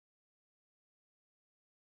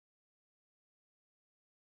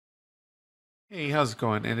Hey, how's it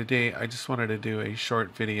going? And today I just wanted to do a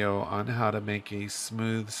short video on how to make a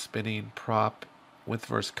smooth spinning prop with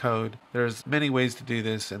VS Code. There's many ways to do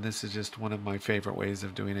this, and this is just one of my favorite ways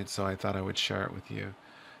of doing it, so I thought I would share it with you.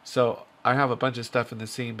 So I have a bunch of stuff in the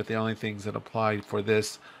scene, but the only things that apply for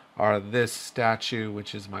this are this statue,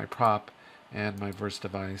 which is my prop, and my VS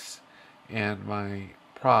device. And my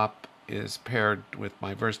prop is paired with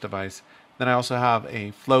my VS device. Then I also have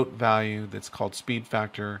a float value that's called speed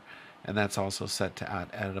factor, and that's also set to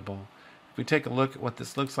add editable. If we take a look at what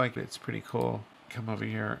this looks like, it's pretty cool. Come over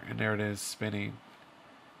here, and there it is spinning.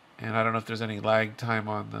 And I don't know if there's any lag time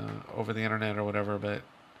on the over the internet or whatever, but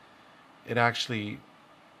it actually,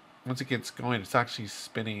 once it gets going, it's actually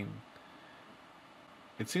spinning.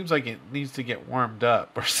 It seems like it needs to get warmed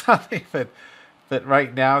up or something, but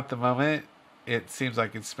right now at the moment, it seems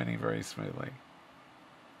like it's spinning very smoothly.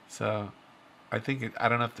 So I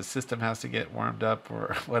don't know if the system has to get warmed up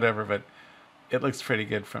or whatever, but it looks pretty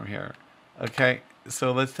good from here. Okay,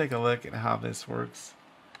 so let's take a look at how this works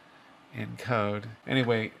in code.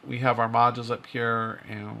 Anyway, we have our modules up here,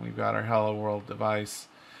 and we've got our Hello World device,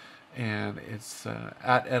 and it's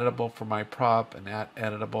at editable for my prop and at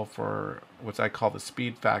editable for what I call the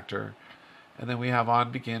speed factor. And then we have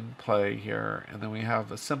on begin play here, and then we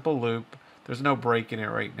have a simple loop. There's no break in it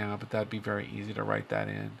right now, but that'd be very easy to write that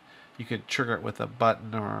in. You could trigger it with a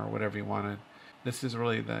button or whatever you wanted. This is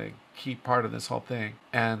really the key part of this whole thing.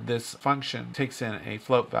 And this function takes in a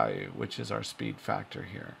float value, which is our speed factor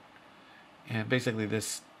here. And basically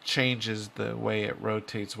this changes the way it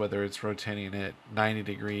rotates, whether it's rotating at 90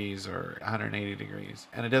 degrees or 180 degrees.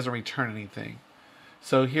 And it doesn't return anything.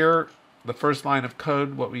 So here, the first line of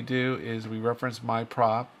code, what we do is we reference my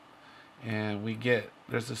prop, and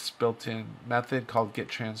there's this built-in method called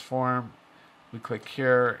getTransform. We click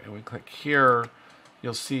here, and we click here.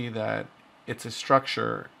 You'll see that it's a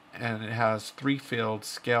structure, and it has three fields: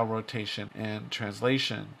 scale, rotation, and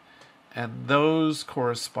translation. And those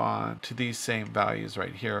correspond to these same values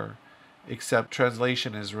right here, except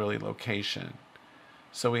translation is really location.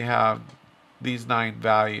 So we have these 9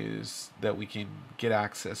 values that we can get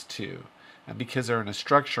access to. And because they're in a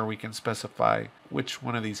structure, we can specify which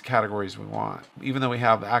one of these categories we want. Even though we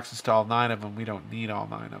have access to all 9 of them, we don't need all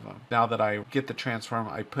 9 of them. Now that I get the transform,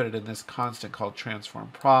 I put it in this constant called transform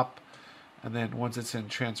prop. And then once it's in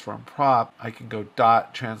transform prop, I can go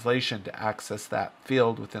dot translation to access that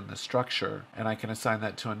field within the structure. And I can assign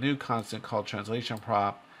that to a new constant called translation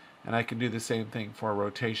prop. And I can do the same thing for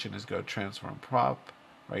rotation, is go transform prop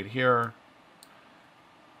right here,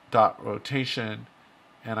 dot rotation,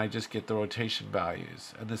 and I just get the rotation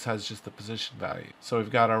values. And this has just the position value. So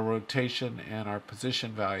we've got our rotation and our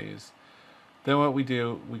position values. Then what we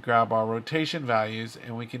do, we grab our rotation values,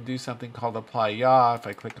 and we can do something called apply yaw. If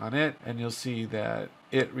I click on it, and you'll see that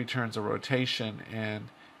it returns a rotation, and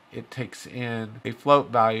it takes in a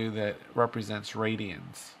float value that represents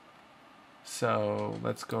radians. So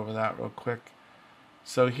let's go over that real quick.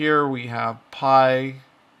 So here we have pi,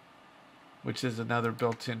 which is another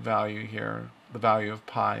built-in value here, the value of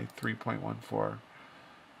pi, 3.14.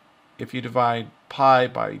 If you divide pi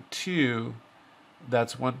by 2,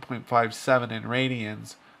 that's 1.57 in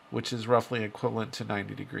radians, which is roughly equivalent to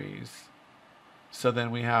 90 degrees. So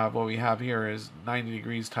then we have, what we have here is 90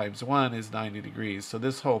 degrees times 1 is 90 degrees. So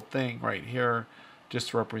this whole thing right here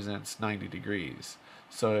just represents 90 degrees.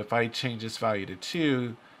 So if I change this value to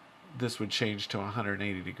 2, this would change to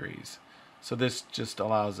 180 degrees. So this just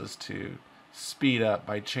allows us to speed up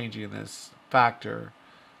by changing this factor.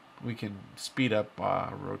 We can speed up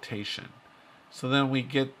rotation. So then we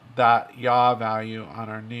get that yaw value on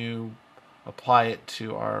our new, apply it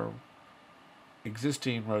to our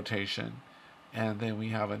existing rotation, and then we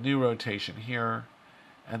have a new rotation here.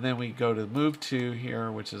 And then we go to move to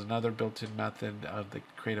here, which is another built-in method of the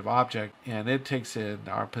creative object, and it takes in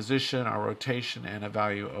our position, our rotation, and a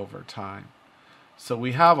value over time. So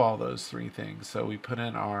we have all those 3 things. So we put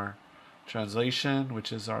in our translation,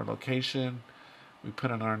 which is our location, we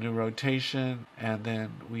put in our new rotation, and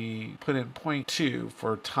then we put in 0.2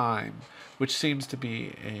 for time, which seems to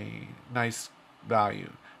be a nice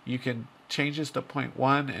value. You can change this to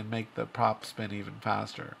 0.1 and make the prop spin even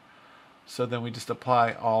faster. So then we just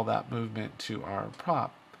apply all that movement to our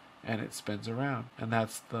prop, and it spins around, and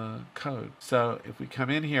that's the code. So if we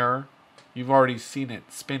come in here, you've already seen it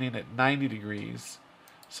spinning at 90 degrees.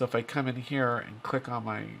 So if I come in here and click on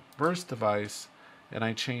my VS device, and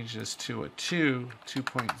I change this to a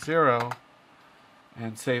 2.0,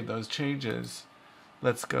 and save those changes,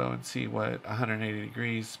 let's go and see what 180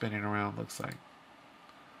 degrees spinning around looks like.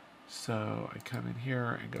 So I come in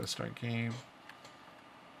here and go start game.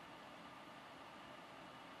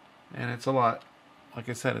 And it's a lot, like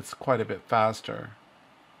I said, it's quite a bit faster.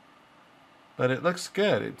 But it looks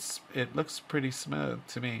good. It looks pretty smooth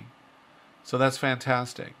to me. So that's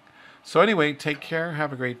fantastic. So anyway, take care,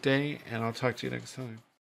 have a great day, and I'll talk to you next time.